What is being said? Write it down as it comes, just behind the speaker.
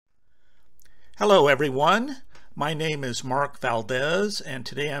Hello everyone, my name is Mark Valdez and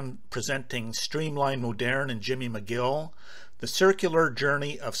today I'm presenting Streamline, Moderne and Jimmy McGill, The Circular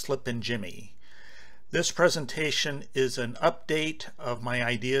Journey of Slippin' Jimmy. This presentation is an update of my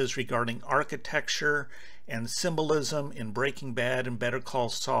ideas regarding architecture and symbolism in Breaking Bad and Better Call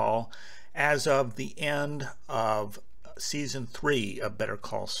Saul as of the end of Season 3 of Better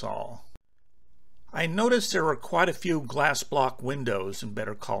Call Saul. I noticed there were quite a few glass block windows in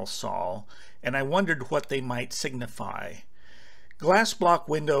Better Call Saul, and I wondered what they might signify. Glass block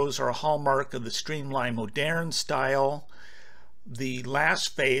windows are a hallmark of the Streamline Moderne style, the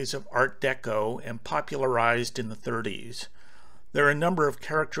last phase of Art Deco and popularized in the 30s. There are a number of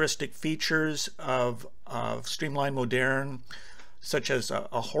characteristic features of Streamline Moderne, such as a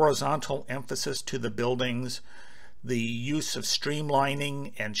horizontal emphasis to the buildings, the use of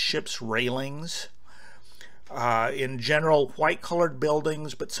streamlining and ship's railings. In general, white-colored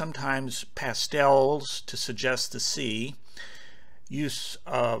buildings, but sometimes pastels to suggest the sea. Use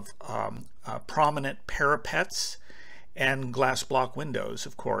of prominent parapets and glass block windows,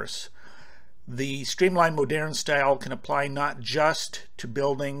 of course. The Streamline Moderne style can apply not just to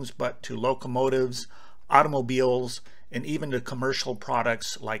buildings, but to locomotives, automobiles, and even to commercial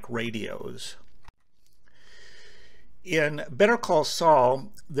products like radios. In Better Call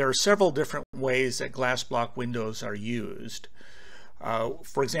Saul, there are several different ways that glass block windows are used.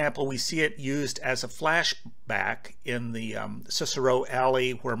 For example, we see it used as a flashback in the Cicero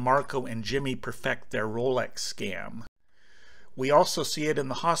Alley where Marco and Jimmy perfect their Rolex scam. We also see it in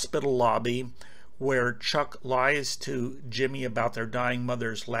the hospital lobby where Chuck lies to Jimmy about their dying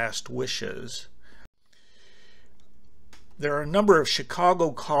mother's last wishes. There are a number of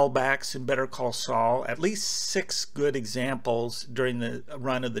Chicago callbacks in Better Call Saul, at least 6 good examples during the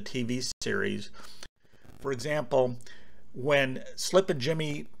run of the TV series. For example, when Slippin'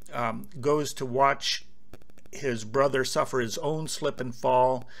 Jimmy goes to watch his brother suffer his own slip and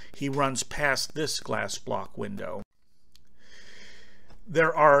fall, he runs past this glass block window.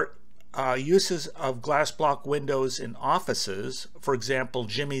 There are uses of glass block windows in offices. For example,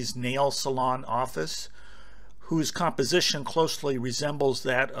 Jimmy's nail salon office, whose composition closely resembles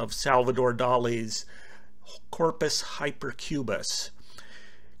that of Salvador Dali's Corpus Hypercubus.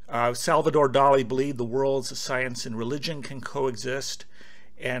 Salvador Dali believed the worlds of science and religion can coexist,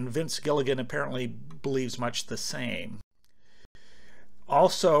 and Vince Gilligan apparently believes much the same.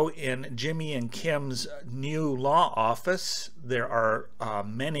 Also, in Jimmy and Kim's new law office, there are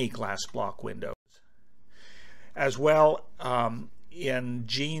many glass block windows. As well, in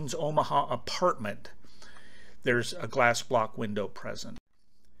Gene's Omaha apartment, there's a glass block window present.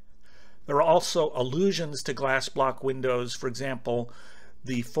 There are also allusions to glass block windows. For example,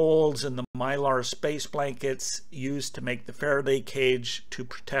 the folds in the Mylar space blankets used to make the Faraday cage to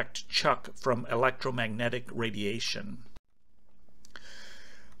protect Chuck from electromagnetic radiation.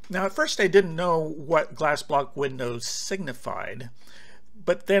 Now, at first I didn't know what glass block windows signified,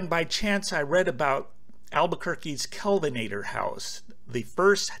 but then by chance I read about Albuquerque's Kelvinator house, the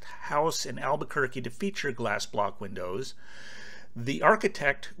first house in Albuquerque to feature glass block windows. The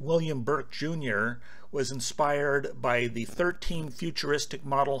architect, William Burke Jr., was inspired by the 13 futuristic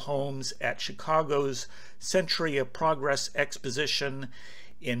model homes at Chicago's Century of Progress exposition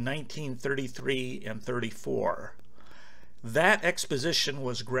in 1933 and 34. That exposition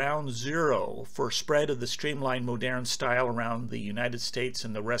was ground zero for spread of the Streamline Moderne style around the United States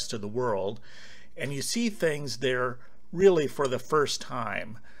and the rest of the world, and you see things there really for the first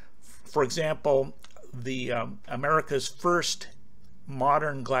time. For example, the America's first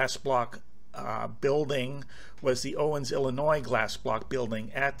modern glass block building was the Owens, Illinois glass block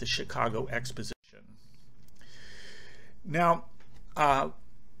building at the Chicago Exposition. Now,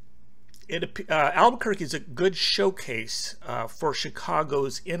 Albuquerque is a good showcase for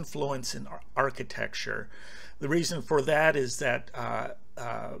Chicago's influence in architecture. The reason for that is that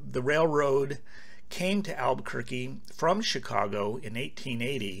the railroad came to Albuquerque from Chicago in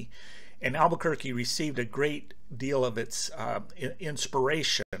 1880, and Albuquerque received a great deal of its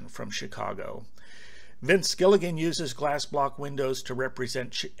inspiration from Chicago. Vince Gilligan uses glass block windows to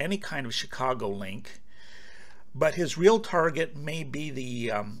represent any kind of Chicago link, but his real target may be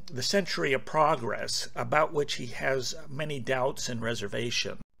the Century of Progress, about which he has many doubts and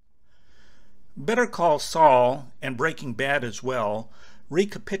reservations. Better Call Saul, and Breaking Bad as well,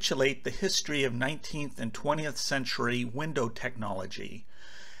 recapitulate the history of 19th and 20th century window technology,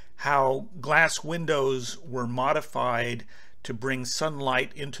 how glass windows were modified to bring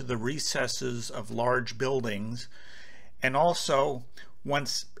sunlight into the recesses of large buildings, and also,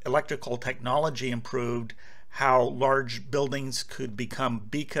 once electrical technology improved, how large buildings could become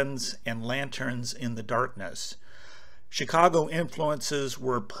beacons and lanterns in the darkness. Chicago influences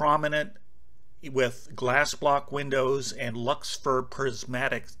were prominent with glass block windows and Luxfer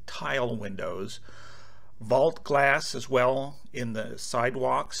prismatic tile windows, vault glass as well in the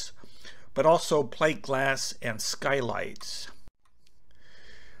sidewalks, but also plate glass and skylights.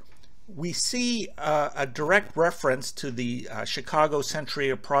 We see a direct reference to the Chicago Century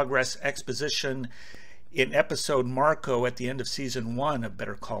of Progress exposition in episode Marco at the end of season 1 of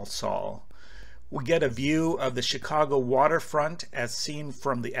Better Call Saul. We get a view of the Chicago waterfront as seen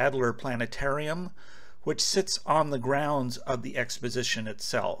from the Adler Planetarium, which sits on the grounds of the exposition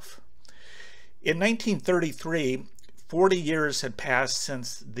itself. In 1933, 40 years had passed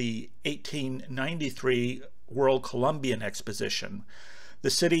since the 1893 World Columbian Exposition. The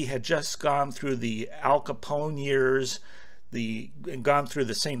city had just gone through the Al Capone years, gone through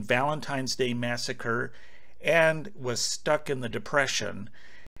the St. Valentine's Day Massacre, and was stuck in the Depression,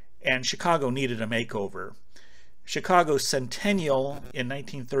 and Chicago needed a makeover. Chicago's centennial in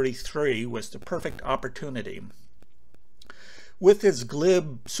 1933 was the perfect opportunity. With his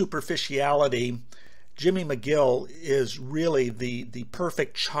glib superficiality, Jimmy McGill is really the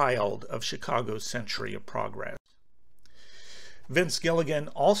perfect child of Chicago's Century of Progress. Vince Gilligan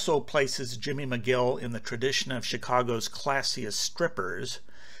also places Jimmy McGill in the tradition of Chicago's classiest strippers.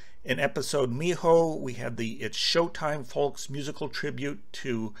 In episode Mijo, we had the It's Showtime Folks musical tribute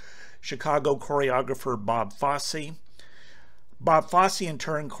to Chicago choreographer Bob Fosse. Bob Fosse in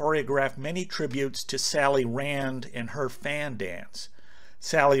turn choreographed many tributes to Sally Rand and her fan dance.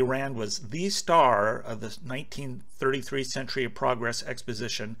 Sally Rand was the star of the 1933 Century of Progress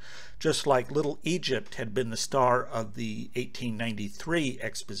exposition, just like Little Egypt had been the star of the 1893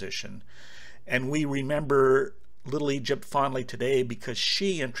 exposition. And we remember Little Egypt fondly today because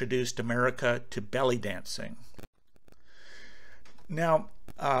she introduced America to belly dancing. Now,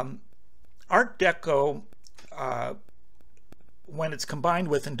 Art Deco, when it's combined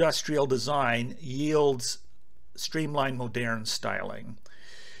with industrial design, yields streamlined moderne styling.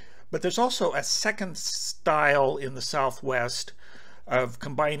 But there's also a second style in the Southwest of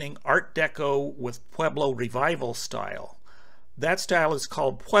combining Art Deco with Pueblo Revival style. That style is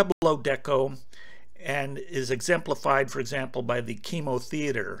called Pueblo Deco and is exemplified, for example, by the Chemo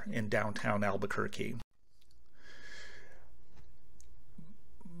Theater in downtown Albuquerque.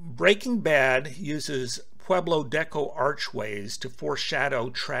 Breaking Bad uses Pueblo Deco archways to foreshadow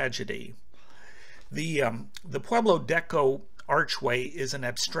tragedy. The Pueblo Deco archway is an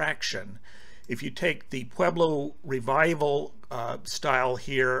abstraction. If you take the Pueblo Revival style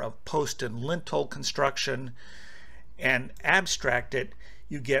here of post and lintel construction and abstract it,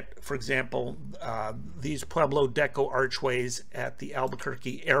 you get, for example, these Pueblo Deco archways at the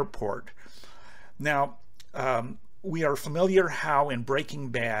Albuquerque airport. Now, we are familiar how in Breaking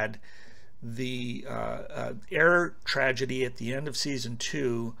Bad, the air tragedy at the end of season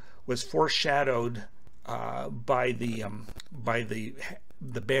 2 was foreshadowed by the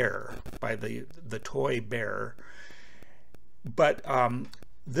bear, by the toy bear. But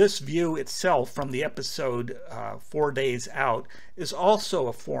this view itself from the episode 4 Days Out is also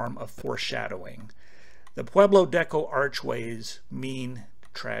a form of foreshadowing. The Pueblo Deco archways mean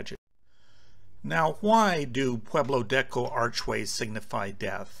tragedy. Now, why do Pueblo Deco archways signify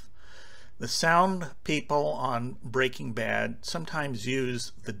death? The sound people on Breaking Bad sometimes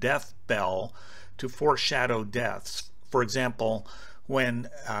use the death bell to foreshadow deaths. For example, when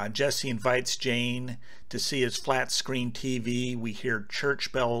Jesse invites Jane to see his flat screen TV, we hear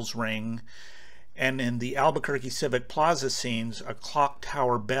church bells ring. And in the Albuquerque Civic Plaza scenes, a clock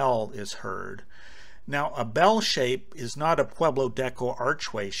tower bell is heard. Now, a bell shape is not a Pueblo Deco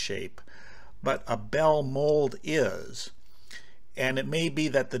archway shape, but a bell mold is. And it may be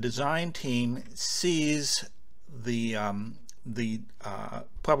that the design team sees the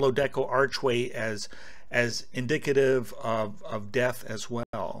Pueblo Deco archway as indicative of death as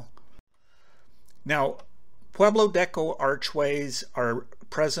well. Now, Pueblo Deco archways are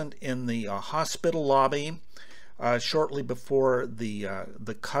present in the hospital lobby shortly before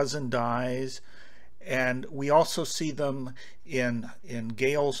the cousin dies, and we also see them in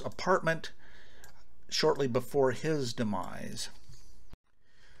Gail's apartment shortly before his demise.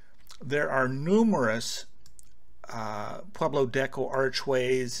 There are numerous Pueblo Deco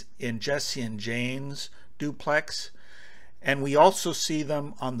archways in Jesse and Jane's duplex, and we also see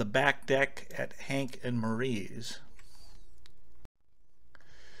them on the back deck at Hank and Marie's.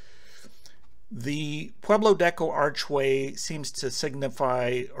 The Pueblo Deco archway seems to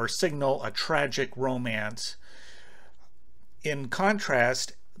signify or signal a tragic romance. In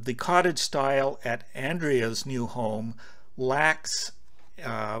contrast, the cottage style at Andrea's new home lacks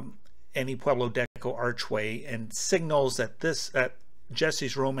any Pueblo Deco archway and signals that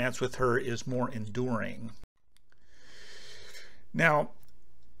Jesse's romance with her is more enduring. Now,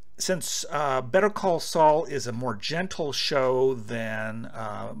 since Better Call Saul is a more gentle show than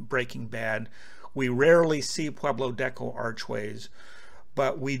Breaking Bad, we rarely see Pueblo Deco archways,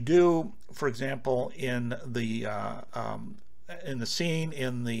 but we do, for example, in the scene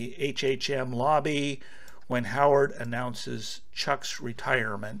in the HHM lobby when Howard announces Chuck's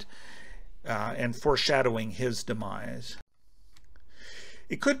retirement and foreshadowing his demise.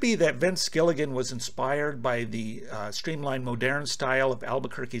 It could be that Vince Gilligan was inspired by the streamlined modern style of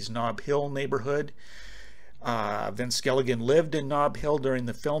Albuquerque's Nob Hill neighborhood. Vince Gilligan lived in Nob Hill during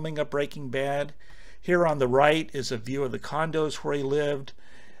the filming of Breaking Bad. Here on the right is a view of the condos where he lived.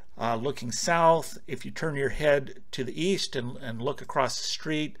 Looking south, if you turn your head to the east and look across the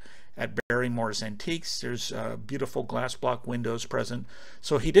street at Barrymore's Antiques, there's beautiful glass block windows present.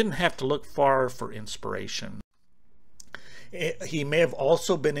 So he didn't have to look far for inspiration. He may have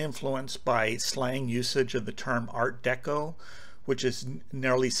also been influenced by slang usage of the term Art Deco, which is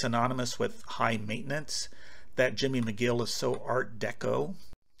nearly synonymous with high maintenance, that Jimmy McGill is so Art Deco.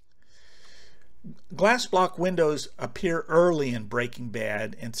 Glass block windows appear early in Breaking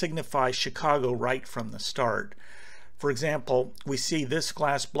Bad and signify Chicago right from the start. For example, we see this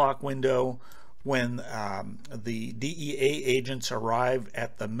glass block window when the DEA agents arrive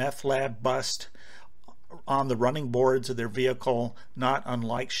at the meth lab bust on the running boards of their vehicle, not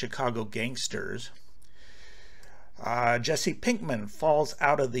unlike Chicago gangsters. Jesse Pinkman falls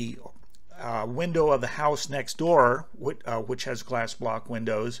out of the window of the house next door, which has glass block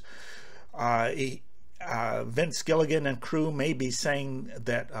windows. Vince Gilligan and crew may be saying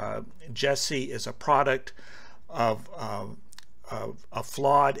that Jesse is a product of a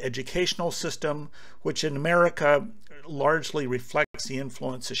flawed educational system, which in America largely reflects the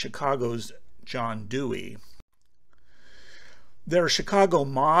influence of Chicago's John Dewey. There are Chicago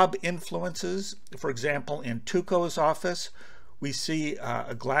mob influences. For example, in Tuco's office, we see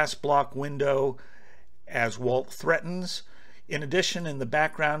a glass block window as Walt threatens. In addition, in the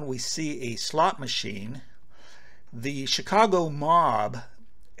background, we see a slot machine. The Chicago mob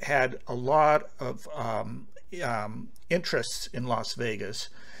had a lot of interests in Las Vegas.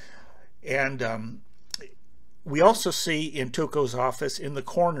 And we also see in Tuco's office in the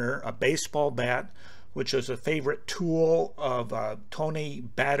corner a baseball bat, which is a favorite tool of Tony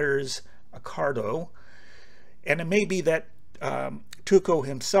Batter's Accardo. And it may be that Tuco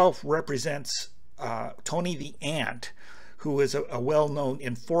himself represents Tony the Ant, who is a well-known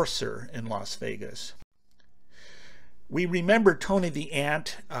enforcer in Las Vegas. We remember Tony the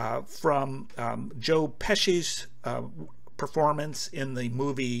Ant from Joe Pesci's performance in the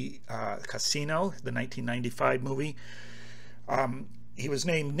movie Casino, the 1995 movie. He was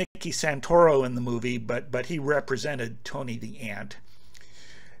named Nicky Santoro in the movie, but he represented Tony the Ant.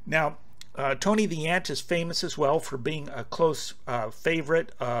 Now, Tony the Ant is famous as well for being a close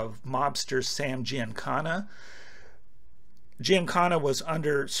favorite of mobster Sam Giancana. Giancana was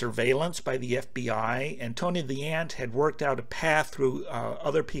under surveillance by the FBI, and Tony the Ant had worked out a path through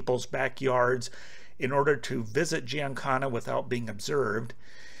other people's backyards in order to visit Giancana without being observed,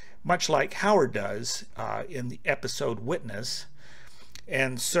 much like Howard does in the episode Witness.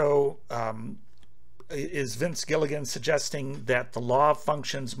 And so is Vince Gilligan suggesting that the law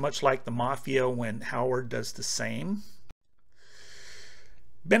functions much like the mafia when Howard does the same?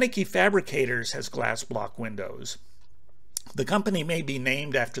 Beneke Fabricators has glass block windows. The company may be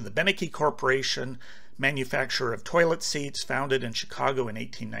named after the Beneke Corporation, manufacturer of toilet seats, founded in Chicago in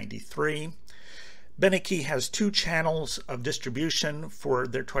 1893. Beneke has two channels of distribution for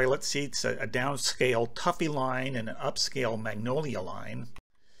their toilet seats, a downscale Tuffy line and an upscale Magnolia line.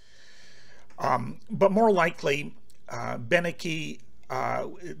 But more likely, Beneke,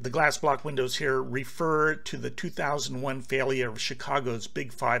 the glass block windows here, refer to the 2001 failure of Chicago's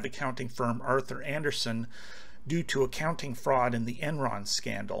Big Five accounting firm Arthur Andersen due to accounting fraud in the Enron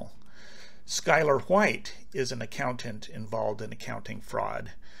scandal. Skylar White is an accountant involved in accounting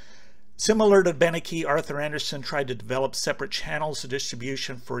fraud. Similar to Beneke, Arthur Andersen tried to develop separate channels of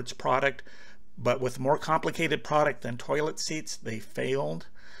distribution for its product, but with a more complicated product than toilet seats, they failed.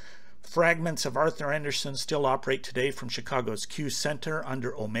 Fragments of Arthur Andersen still operate today from Chicago's Q Center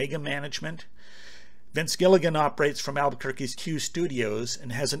under Omega management. Vince Gilligan operates from Albuquerque's Q Studios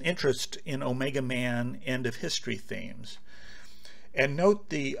and has an interest in Omega Man end of history themes. And note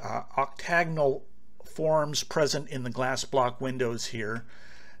the octagonal forms present in the glass block windows here.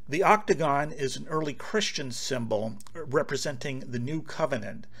 The octagon is an early Christian symbol representing the new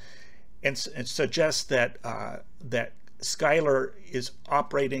covenant, and it suggests that that Schuyler is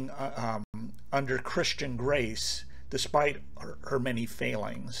operating under Christian grace despite her many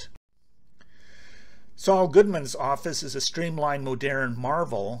failings. Saul Goodman's office is a streamlined modern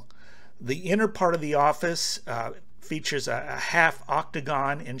marvel. The inner part of the office features a half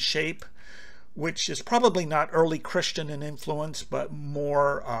octagon in shape, which is probably not early Christian in influence, but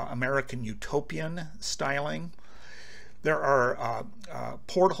more American utopian styling. There are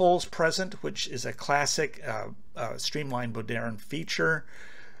portholes present, which is a classic streamlined modern feature,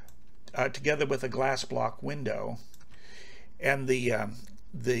 together with a glass block window. And the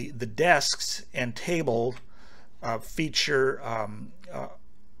desks and table feature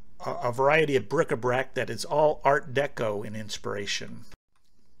a variety of bric-a-brac that is all Art Deco in inspiration.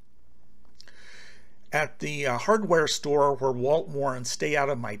 At the hardware store where Walt Warren Stay Out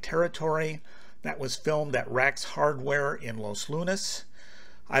of My Territory, that was filmed at Rax Hardware in Los Lunas.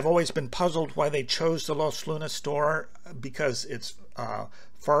 I've always been puzzled why they chose the Los Lunas store, because it's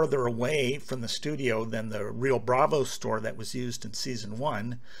farther away from the studio than the Rio Bravo store that was used in season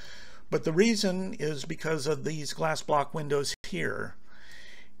 1. But the reason is because of these glass block windows here.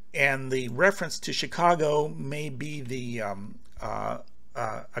 And the reference to Chicago may be the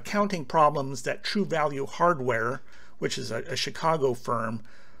accounting problems that True Value Hardware, which is a Chicago firm,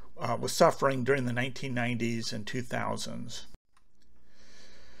 was suffering during the 1990s and 2000s.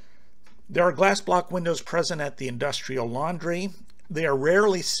 There are glass block windows present at the industrial laundry. They are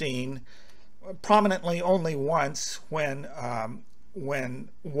rarely seen, prominently only once, when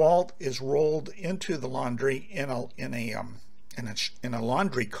Walt is rolled into the laundry in a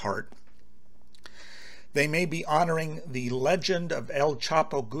laundry cart. They may be honoring the legend of El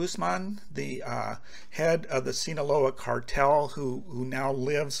Chapo Guzman, the head of the Sinaloa cartel, who now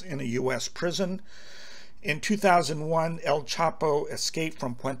lives in a U.S. prison. In 2001, El Chapo escaped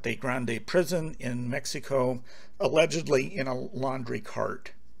from Puente Grande prison in Mexico, allegedly in a laundry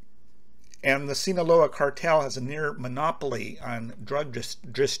cart. And the Sinaloa cartel has a near monopoly on drug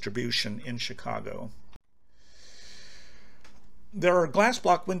distribution in Chicago. There are glass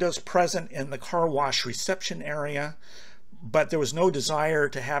block windows present in the car wash reception area, but there was no desire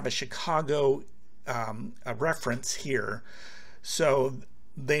to have a Chicago a reference here. So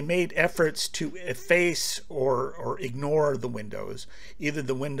they made efforts to efface or ignore the windows. Either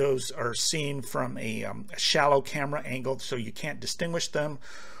the windows are seen from a shallow camera angle so you can't distinguish them,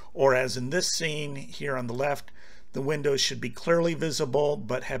 or as in this scene here on the left, the windows should be clearly visible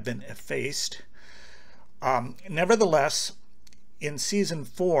but have been effaced. Nevertheless, in season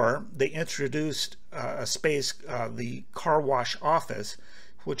 4, they introduced a space, the car wash office,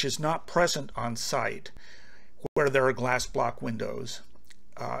 which is not present on site, where there are glass block windows.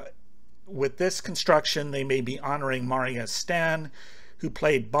 With this construction, they may be honoring Maria Stan, who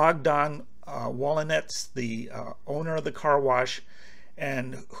played Bogdan Wolinets, the owner of the car wash,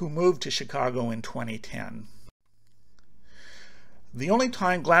 and who moved to Chicago in 2010. The only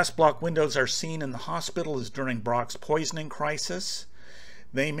time glass block windows are seen in the hospital is during Brock's poisoning crisis.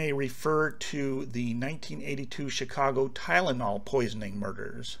 They may refer to the 1982 Chicago Tylenol poisoning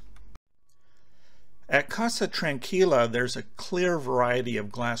murders. At Casa Tranquila, there's a clear variety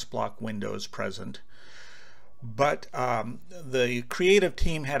of glass block windows present, but the creative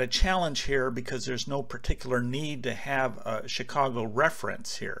team had a challenge here because there's no particular need to have a Chicago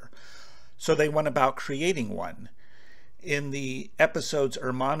reference here. So they went about creating one. In the episodes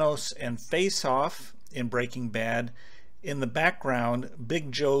Hermanos and Face Off in Breaking Bad, in the background,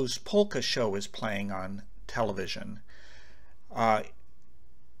 Big Joe's Polka Show is playing on television.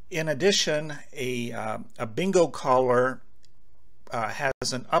 In addition, a bingo caller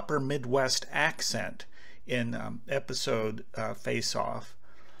has an upper Midwest accent in episode Face Off.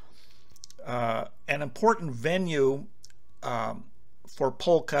 An important venue for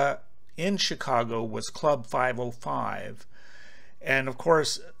polka in Chicago was Club 505, and of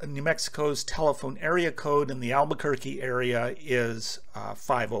course New Mexico's telephone area code in the Albuquerque area is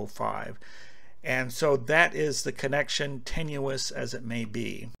 505, and so that is the connection, tenuous as it may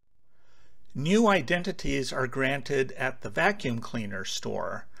be. New identities are granted at the vacuum cleaner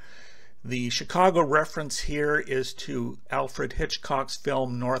store. The Chicago reference here is to Alfred Hitchcock's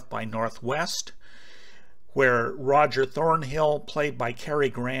film North by Northwest, where Roger Thornhill, played by Cary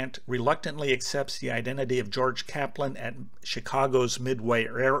Grant, reluctantly accepts the identity of George Kaplan at Chicago's Midway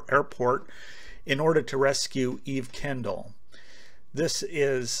Airport in order to rescue Eve Kendall. This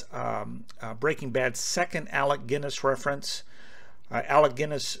is Breaking Bad's second Alec Guinness reference. Alec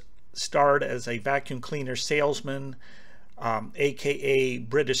Guinness starred as a vacuum cleaner salesman aka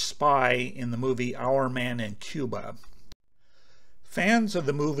British spy in the movie Our Man in Cuba. Fans of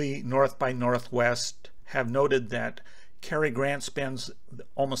the movie North by Northwest have noted that Cary Grant spends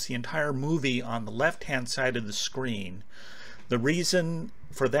almost the entire movie on the left-hand side of the screen. The reason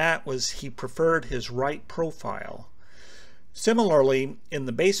for that was he preferred his right profile. Similarly, in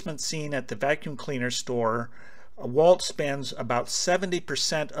the basement scene at the vacuum cleaner store, Walt spends about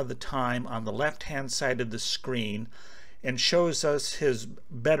 70% of the time on the left-hand side of the screen and shows us his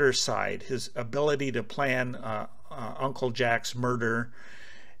better side, his ability to plan Uncle Jack's murder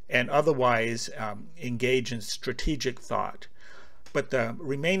and otherwise engage in strategic thought. But the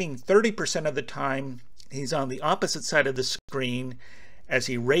remaining 30% of the time, he's on the opposite side of the screen as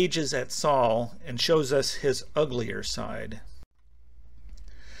he rages at Saul and shows us his uglier side.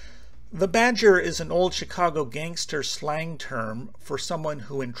 The Badger is an old Chicago gangster slang term for someone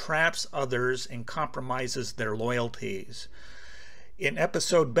who entraps others and compromises their loyalties. In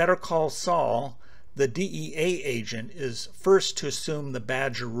episode Better Call Saul, the DEA agent is first to assume the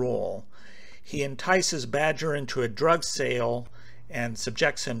Badger role. He entices Badger into a drug sale and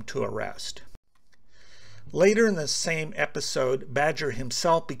subjects him to arrest. Later in the same episode, Badger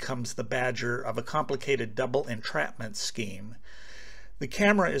himself becomes the Badger of a complicated double entrapment scheme. The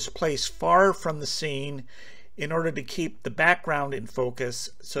camera is placed far from the scene in order to keep the background in focus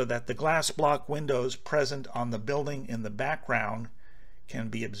so that the glass block windows present on the building in the background can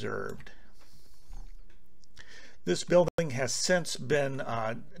be observed. This building has since been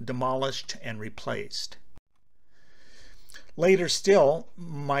demolished and replaced. Later still,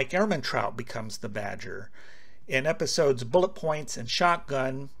 Mike Ehrmantraut becomes the Badger. In episodes Bullet Points and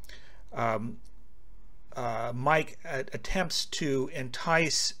Shotgun, Mike attempts to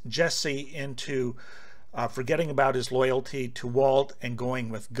entice Jesse into forgetting about his loyalty to Walt and going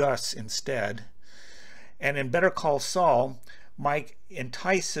with Gus instead. And in Better Call Saul, Mike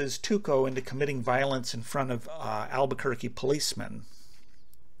entices Tuco into committing violence in front of Albuquerque policemen.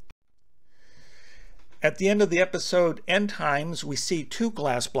 At the end of the episode End Times, we see two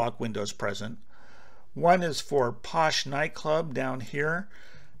glass block windows present. One is for Posh Nightclub down here.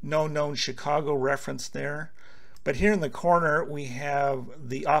 No known Chicago reference there. But here in the corner we have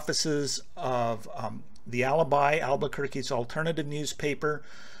the offices of the Alibi, Albuquerque's alternative newspaper,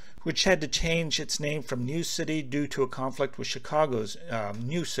 which had to change its name from News City due to a conflict with Chicago's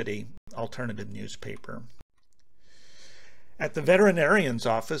New City alternative newspaper. At the veterinarian's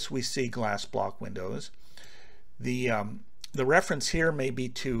office, we see glass block windows. The reference here may be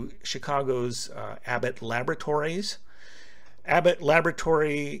to Chicago's Abbott Laboratories. Abbott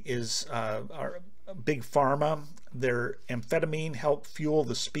Laboratory is our big pharma. Their amphetamine helped fuel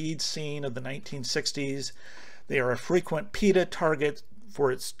the speed scene of the 1960s. They are a frequent PETA target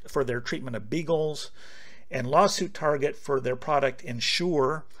for their treatment of beagles, and lawsuit target for their product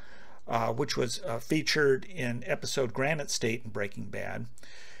Ensure, which was featured in episode Granite State in Breaking Bad.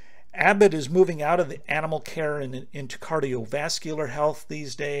 Abbott is moving out of the animal care and into cardiovascular health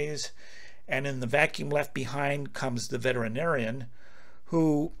these days, and in the vacuum left behind comes the veterinarian,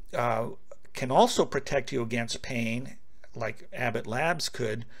 who can also protect you against pain like Abbott Labs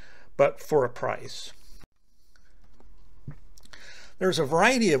could, but for a price. There's a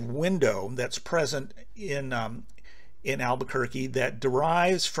variety of window that's present in Albuquerque that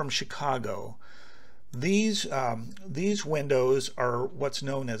derives from Chicago. These windows are what's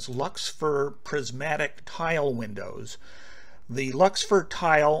known as Luxfer prismatic tile windows. The Luxfer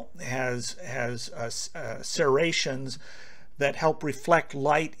tile has serrations that help reflect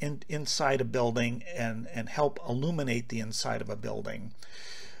light inside a building and help illuminate the inside of a building.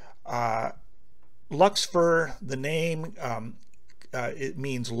 Luxfer, the name, it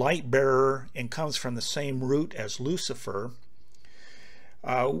means light bearer and comes from the same root as Lucifer.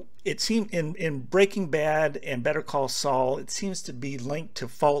 It seemed in Breaking Bad and Better Call Saul, it seems to be linked to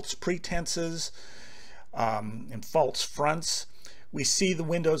false pretenses and false fronts. We see the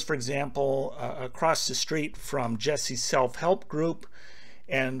windows, for example, across the street from Jesse's self-help group,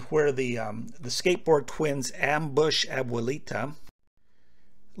 and where the skateboard twins ambush Abuelita.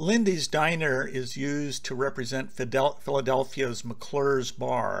 Lindy's Diner is used to represent Philadelphia's McClure's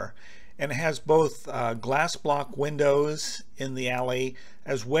Bar, and it has both glass block windows in the alley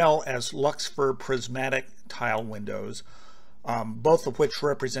as well as Luxfer prismatic tile windows, both of which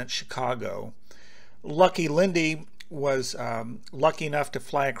represent Chicago. Lucky Lindy was lucky enough to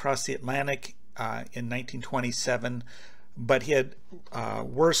fly across the Atlantic in 1927, but he had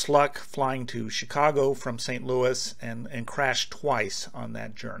worse luck flying to Chicago from St. Louis and crashed twice on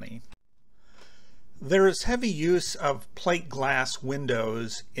that journey. There is heavy use of plate glass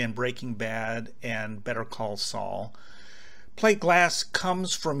windows in Breaking Bad and Better Call Saul. Plate glass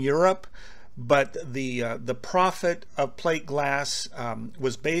comes from Europe, but the prophet of plate glass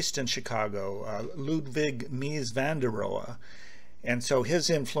was based in Chicago, Ludwig Mies van der Rohe, and so his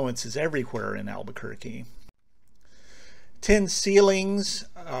influence is everywhere in Albuquerque. Tin ceilings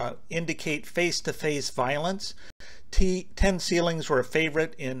indicate face-to-face violence. Tin ceilings were a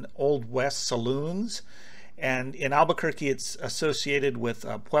favorite in Old West saloons, and in Albuquerque it's associated with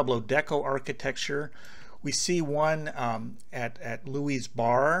Pueblo Deco architecture. We see one at Louis'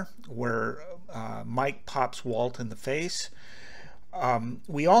 Bar where Mike pops Walt in the face.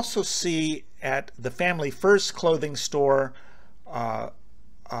 We also see at the Family First clothing store a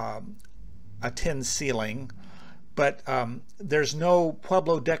tin ceiling, but there's no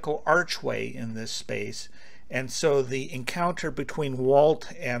Pueblo Deco archway in this space, and so the encounter between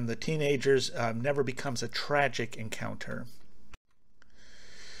Walt and the teenagers never becomes a tragic encounter.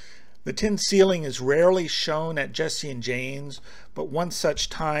 The tin ceiling is rarely shown at Jesse and Jane's, but one such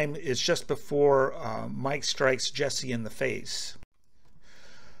time is just before Mike strikes Jesse in the face.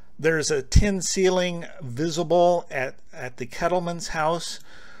 There's a tin ceiling visible at the Kettleman's house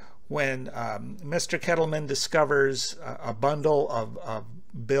when Mr. Kettleman discovers a bundle of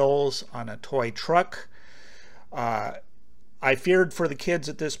bills on a toy truck. I feared for the kids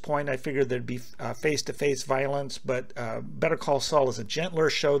at this point. I figured there'd be face-to-face violence, but Better Call Saul is a gentler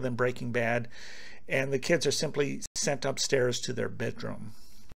show than Breaking Bad, and the kids are simply sent upstairs to their bedroom.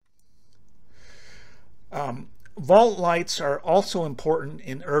 Vault lights are also important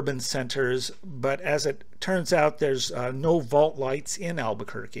in urban centers, but as it turns out, there's no vault lights in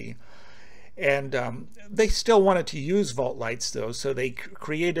Albuquerque. And they still wanted to use vault lights, though, so they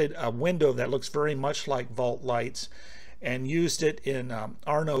created a window that looks very much like vault lights and used it in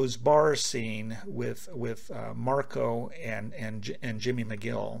Arno's bar scene with Marco and Jimmy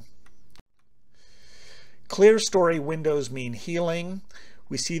McGill. Clear story windows mean healing.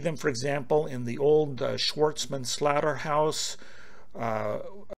 We see them, for example, in the old Schwartzman slaughterhouse,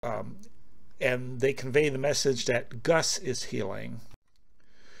 and they convey the message that Gus is healing.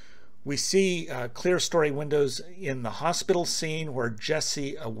 We see clear story windows in the hospital scene where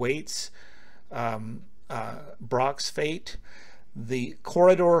Jesse awaits Brock's fate. The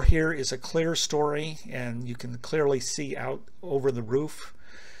corridor here is a clear story, and you can clearly see out over the roof.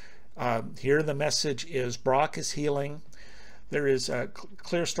 Here the message is Brock is healing. There is a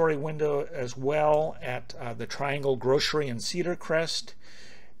clear story window as well at the Triangle Grocery in Cedar Crest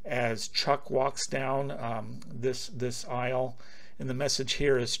as Chuck walks down this aisle, and the message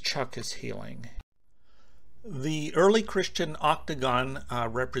here is Chuck is healing. The early Christian octagon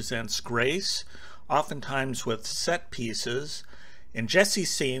represents grace, oftentimes with set pieces. In Jesse's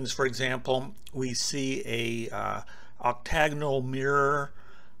scenes, for example, we see a octagonal mirror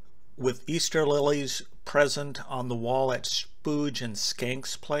with Easter lilies present on the wall at Spooge and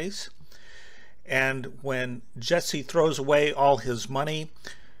Skank's place. And when Jesse throws away all his money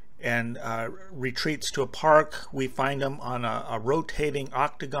and retreats to a park, we find him on a rotating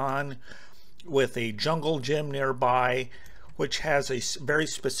octagon with a jungle gym nearby, which has a very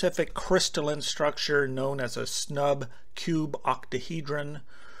specific crystalline structure known as a snub cube octahedron,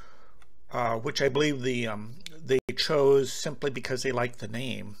 which I believe they chose simply because they liked the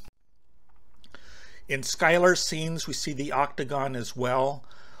name. In Skylar's scenes, we see the octagon as well.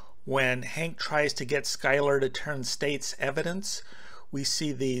 When Hank tries to get Skylar to turn state's evidence, we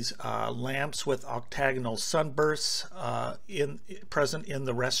see these lamps with octagonal sunbursts present in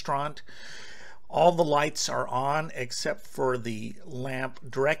the restaurant. All the lights are on except for the lamp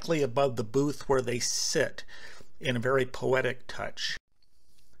directly above the booth where they sit in a very poetic touch.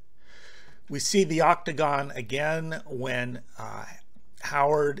 We see the octagon again when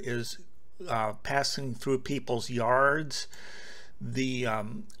Howard is passing through people's yards. It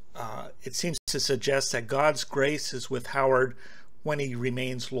seems to suggest that God's grace is with Howard when he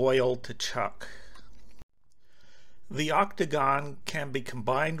remains loyal to Chuck. The octagon can be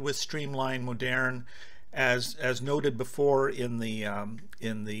combined with Streamline Moderne, as noted before in the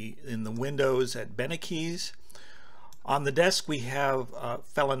windows at Benike's. On the desk we have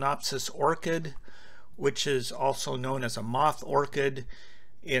Phalaenopsis orchid, which is also known as a moth orchid.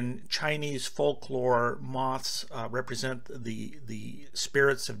 In Chinese folklore, moths represent the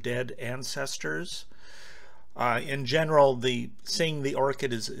spirits of dead ancestors. In general, seeing the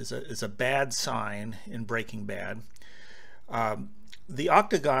orchid is a bad sign in Breaking Bad. The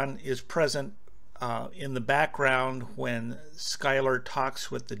octagon is present in the background when Skylar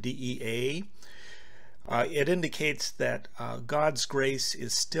talks with the DEA. It indicates that God's grace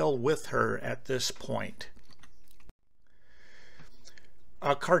is still with her at this point.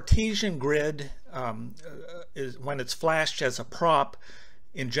 A Cartesian grid when it's flashed as a prop,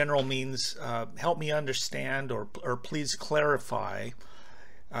 in general means help me understand or please clarify.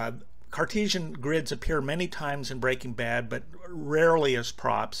 Cartesian grids appear many times in Breaking Bad, but rarely as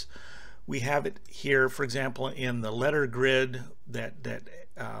props. We have it here, for example, in the letter grid that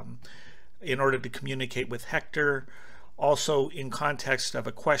in order to communicate with Hector. Also in context of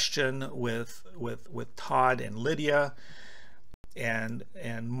a question with Todd and Lydia, and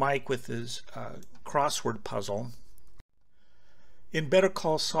Mike with his crossword puzzle. In Better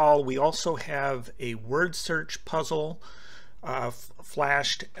Call Saul, we also have a word search puzzle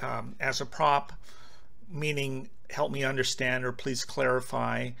flashed as a prop, meaning help me understand or please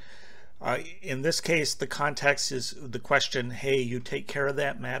clarify. In this case, the context is the question, hey, you take care of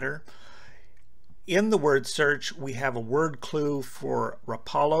that matter. In the word search, we have a word clue for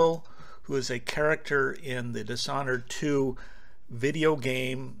Rapallo, who is a character in the Dishonored 2 video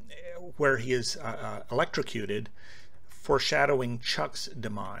game where he is electrocuted, foreshadowing Chuck's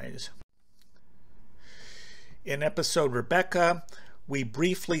demise. In episode Rebecca, we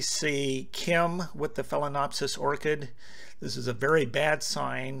briefly see Kim with the Phalaenopsis orchid. This is a very bad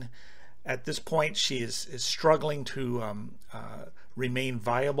sign. At this point, she is struggling to remain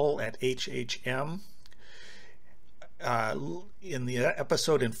viable at HHM. In the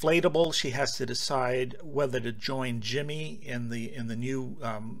episode Inflatable, she has to decide whether to join Jimmy in the new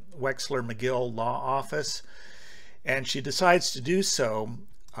Wexler McGill law office, and she decides to do so,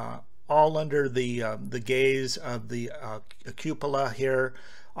 all under the gaze of the cupola here,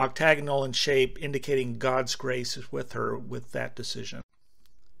 octagonal in shape, indicating God's grace is with her with that decision.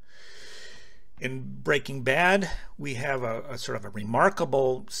 In Breaking Bad, we have a sort of a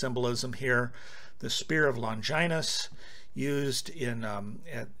remarkable symbolism here. The spear of Longinus, used in on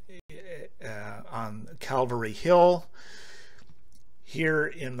Calvary Hill. Here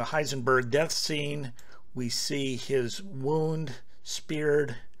in the Heisenberg death scene, we see his wound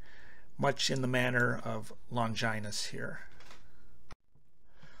speared, much in the manner of Longinus here.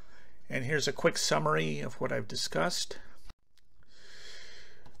 And here's a quick summary of what I've discussed.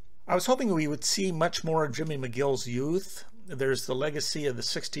 I was hoping we would see much more of Jimmy McGill's youth. There's the legacy of the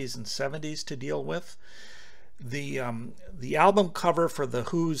 60s and 70s to deal with. The album cover for The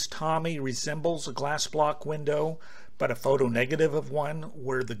Who's Tommy resembles a glass block window, but a photo negative of one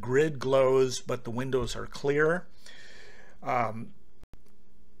where the grid glows but the windows are clear.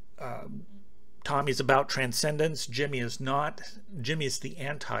 Tommy's about transcendence. Jimmy is not. Jimmy is the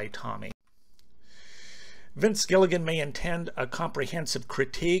anti-Tommy. Vince Gilligan may intend a comprehensive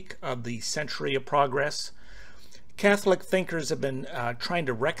critique of the Century of Progress. Catholic thinkers have been trying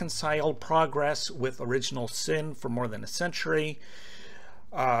to reconcile progress with original sin for more than a century.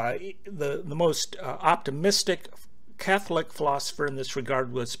 The most optimistic Catholic philosopher in this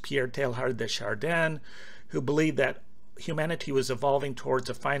regard was Pierre Teilhard de Chardin, who believed that humanity was evolving towards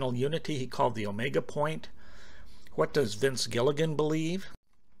a final unity he called the Omega Point. What does Vince Gilligan believe?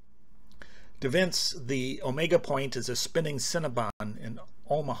 To Vince, the Omega Point is a spinning Cinnabon in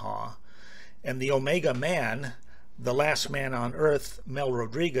Omaha, and the Omega Man, the last man on Earth, Mel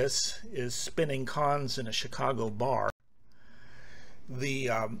Rodriguez, is spinning cons in a Chicago bar. The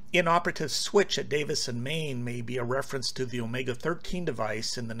inoperative switch at Davis and Maine may be a reference to the Omega-13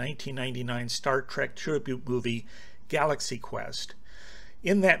 device in the 1999 Star Trek tribute movie Galaxy Quest.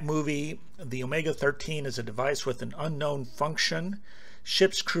 In that movie, the Omega-13 is a device with an unknown function.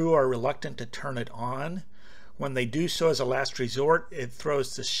 Ship's crew are reluctant to turn it on. When they do so as a last resort, it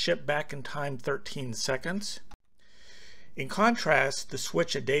throws the ship back in time 13 seconds. In contrast, the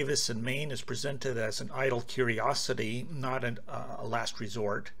switch at Davis and Maine is presented as an idle curiosity, not a last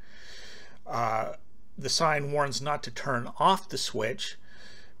resort. The sign warns not to turn off the switch.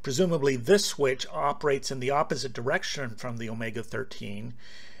 Presumably this switch operates in the opposite direction from the Omega-13,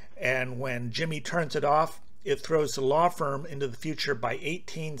 and when Jimmy turns it off, it throws the law firm into the future by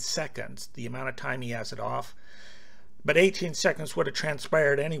 18 seconds, the amount of time he has it off. But 18 seconds would have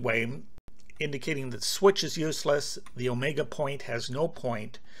transpired anyway, indicating that the switch is useless, the Omega Point has no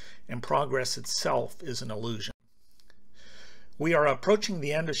point, and progress itself is an illusion. We are approaching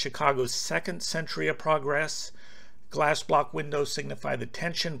the end of Chicago's second century of progress. Glass block windows signify the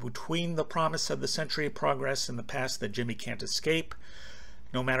tension between the promise of the century of progress and the past that Jimmy can't escape.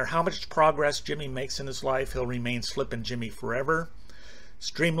 No matter how much progress Jimmy makes in his life, he'll remain Slippin' Jimmy forever.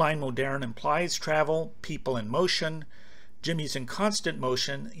 Streamline Moderne implies travel, people in motion. Jimmy's in constant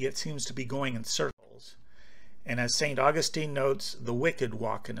motion, yet seems to be going in circles. And as St. Augustine notes, the wicked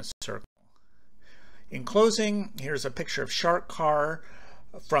walk in a circle. In closing, here's a picture of Shark Car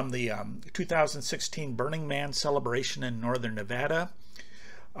from the 2016 Burning Man celebration in northern Nevada.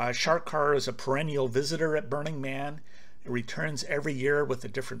 Shark Car is a perennial visitor at Burning Man. It returns every year with a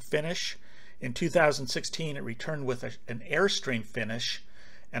different finish. In 2016, it returned with an Airstream finish,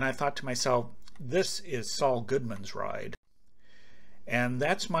 and I thought to myself, this is Saul Goodman's ride. And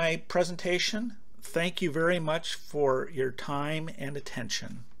that's my presentation. Thank you very much for your time and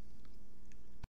attention.